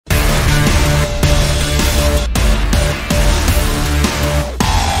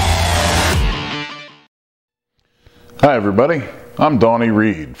Hi everybody, I'm Donnie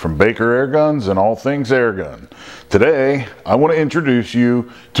Reed from Baker Airguns and all things airgun. Today I want to introduce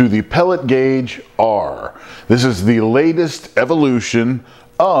you to the PelletgageR. This is the latest evolution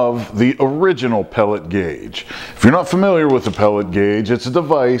of the original pellet gauge. If you're not familiar with the pellet gauge, it's a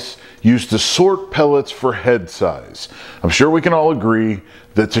device used to sort pellets for head size. I'm sure we can all agree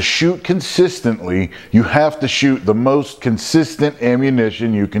that to shoot consistently, you have to shoot the most consistent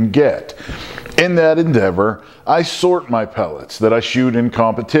ammunition you can get. In that endeavor, I sort my pellets that I shoot in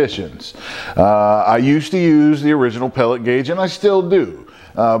competitions. I used to use the original pellet gauge, and I still do.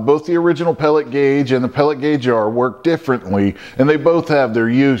 Both the original pellet gauge and the PelletgageR work differently, and they both have their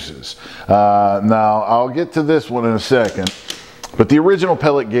uses. Now, I'll get to this one in a second, but the original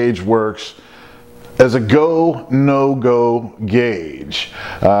pellet gauge works as a go, no-go gauge.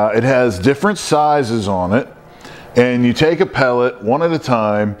 It has different sizes on it, and you take a pellet one at a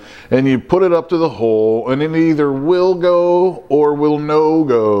time and you put it up to the hole, and it either will go or will no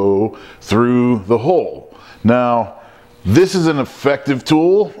go through the hole. Now, this is an effective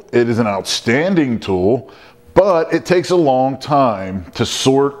tool. It is an outstanding tool, but it takes a long time to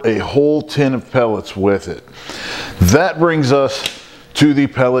sort a whole tin of pellets with it. That brings us to the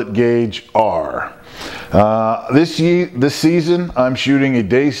PelletgageR. This season, I'm shooting a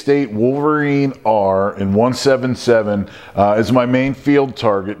Daystate Wolverine R in 177 as my main field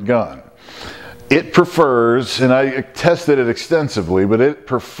target gun. It prefers, and I tested it extensively, but it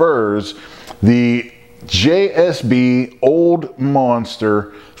prefers the JSB Old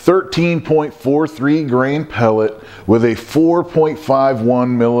Monster 13.43 grain pellet with a 4.51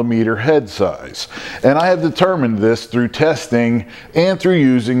 millimeter head size. And I have determined this through testing and through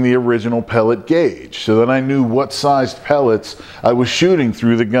using the original pellet gauge so that I knew what sized pellets I was shooting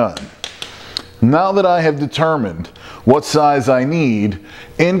through the gun. Now that I have determined what size I need,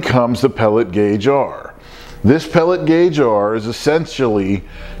 in comes the PelletgageR. This PelletgageR is essentially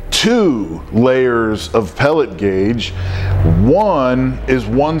two layers of pellet gauge. One is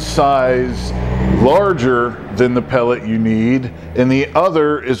one size larger than the pellet you need, and the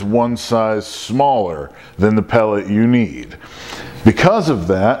other is one size smaller than the pellet you need. Because of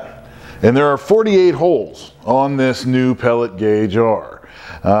that, and there are 48 holes on this new PelletgageR,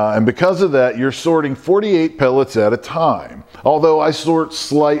 and because of that, you're sorting 48 pellets at a time, although I sort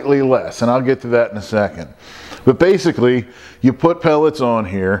slightly less, and I'll get to that in a second. But basically, you put pellets on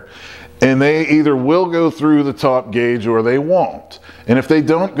here, and they either will go through the top gauge or they won't. And if they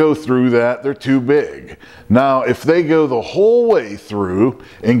don't go through that, they're too big. Now, if they go the whole way through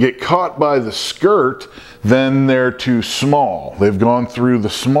and get caught by the skirt, then they're too small. They've gone through the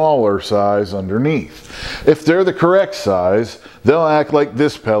smaller size underneath. If they're the correct size, they'll act like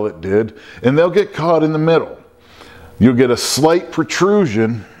this pellet did, and they'll get caught in the middle. You'll get a slight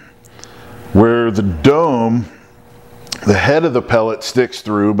protrusion where the dome, the head of the pellet sticks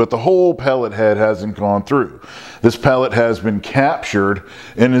through, but the whole pellet head hasn't gone through. This pellet has been captured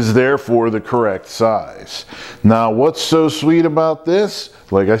and is therefore the correct size. Now, what's so sweet about this?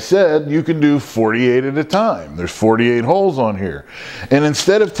 Like I said, you can do 48 at a time. There's 48 holes on here. And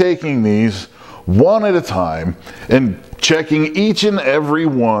instead of taking these one at a time and checking each and every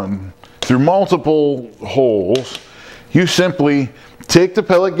one through multiple holes, you simply take the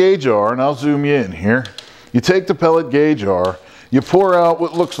PelletgageR, and I'll zoom you in here. You take the PelletgageR, you pour out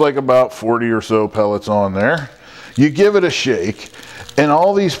what looks like about 40 or so pellets on there. You give it a shake, and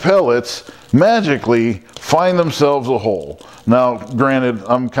all these pellets magically find themselves a hole. Now, granted,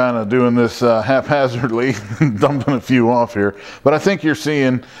 I'm kind of doing this haphazardly, dumping a few off here, but I think you're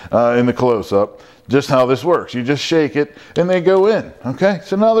seeing in the close-up just how this works. You just shake it and they go in. Okay,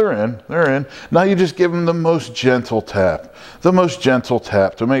 so now they're in. Now you just give them the most gentle tap to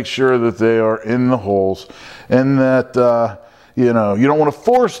make sure that they are in the holes, and that you know, you don't want to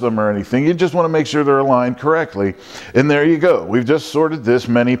force them or anything. You just want to make sure they're aligned correctly. And there you go. We've just sorted this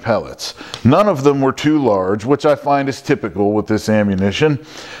many pellets. None of them were too large, which I find is typical with this ammunition.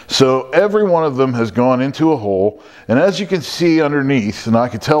 So every one of them has gone into a hole. And as you can see underneath, and I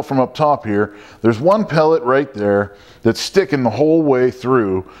can tell from up top here, there's one pellet right there that's sticking the whole way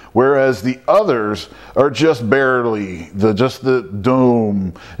through, whereas the others are just barely, just the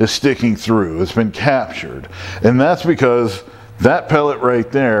dome is sticking through. It's been captured. And that's because that pellet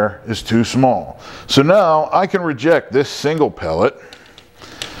right there is too small. So now I can reject this single pellet,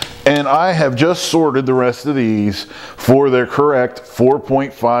 and I have just sorted the rest of these for their correct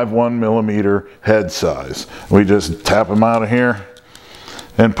 4.51 millimeter head size. We just tap them out of here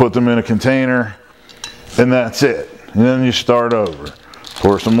and put them in a container, and that's it. And then you start over.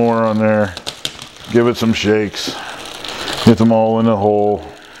 Pour some more on there, give it some shakes, get them all in the hole.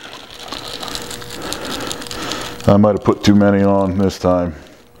 I might have put too many on this time.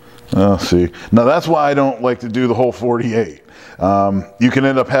 I'll see. Now that's why I don't like to do the whole 48. You can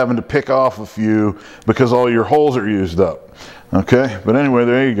end up having to pick off a few because all your holes are used up. Okay, but anyway,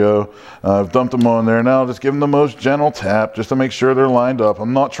 there you go. I've dumped them on there. Now I'll just give them the most gentle tap just to make sure they're lined up.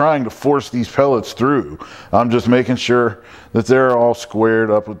 I'm not trying to force these pellets through. I'm just making sure that they're all squared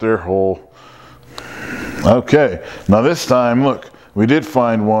up with their hole. Okay, now this time, look, we did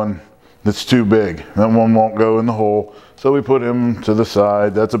find one that's too big. That one won't go in the hole, so we put him to the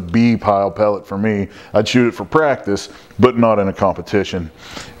side. That's a B pile pellet for me. I'd shoot it for practice, but not in a competition.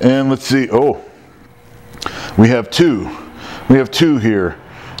 And let's see, oh, we have two. We have two here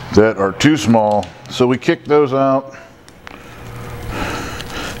that are too small, so we kick those out.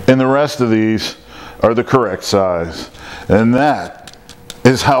 And the rest of these are the correct size. And that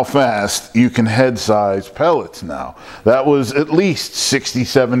is how fast you can head size pellets now. That was at least 60,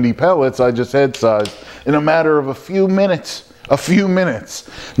 70 pellets I just head sized in a matter of a few minutes. A few minutes.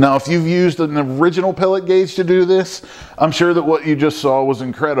 Now, if you've used an original pellet gauge to do this, I'm sure that what you just saw was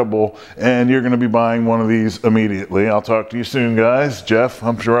incredible, and you're going to be buying one of these immediately. I'll talk to you soon, guys. Jeff,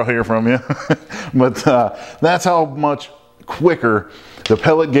 I'm sure I'll hear from you. But that's how much quicker the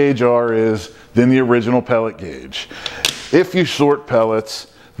PelletgageR is than the original pellet gauge. If you sort pellets,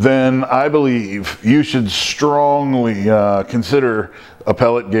 then I believe you should strongly consider a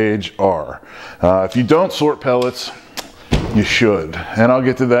PelletgageR. If you don't sort pellets, you should, and I'll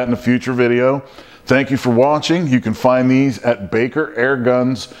get to that in a future video. Thank you for watching. You can find these at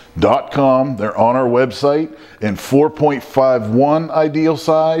BakerAirguns.com. They're on our website in 4.51 ideal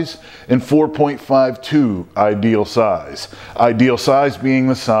size and 4.52 ideal size. Ideal size being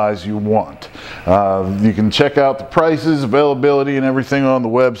the size you want. You can check out the prices, availability, and everything on the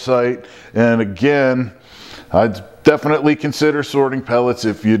website. And again, I'd definitely consider sorting pellets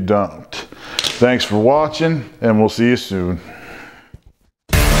if you don't. Thanks for watching, and we'll see you soon.